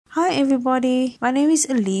Hi everybody, my name is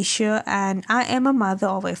Alicia and I am a mother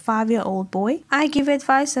of a 5-year-old boy. I give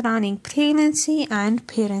advice surrounding pregnancy and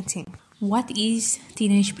parenting. What is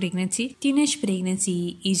teenage pregnancy? Teenage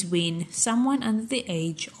pregnancy is when someone under the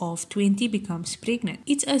age of 20 becomes pregnant.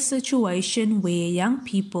 It's a situation where young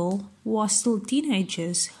people who are still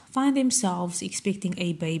teenagers find themselves expecting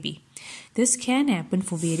a baby. This can happen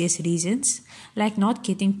for various reasons, like not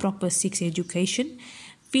getting proper sex education,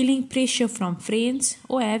 feeling pressure from friends,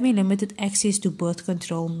 or having limited access to birth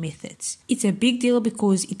control methods. It's a big deal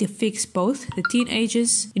because it affects both the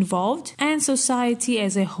teenagers involved and society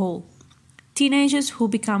as a whole. Teenagers who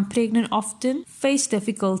become pregnant often face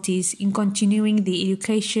difficulties in continuing their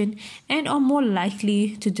education and are more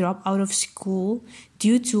likely to drop out of school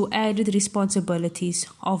due to added responsibilities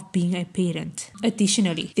of being a parent.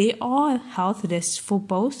 Additionally, there are health risks for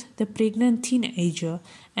both the pregnant teenager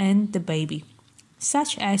and the baby,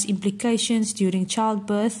 such as implications during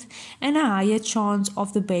childbirth and a higher chance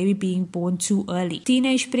of the baby being born too early.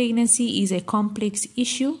 Teenage pregnancy is a complex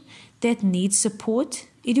issue that needs support,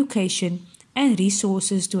 education, and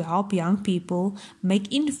resources to help young people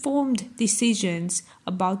make informed decisions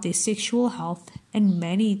about their sexual health and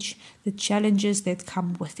manage the challenges that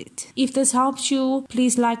come with it. If this helps you,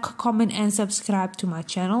 please like, comment, and subscribe to my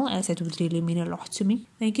channel, as it would really mean a lot to me.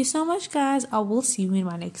 Thank you so much, guys. I will see you in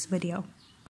my next video.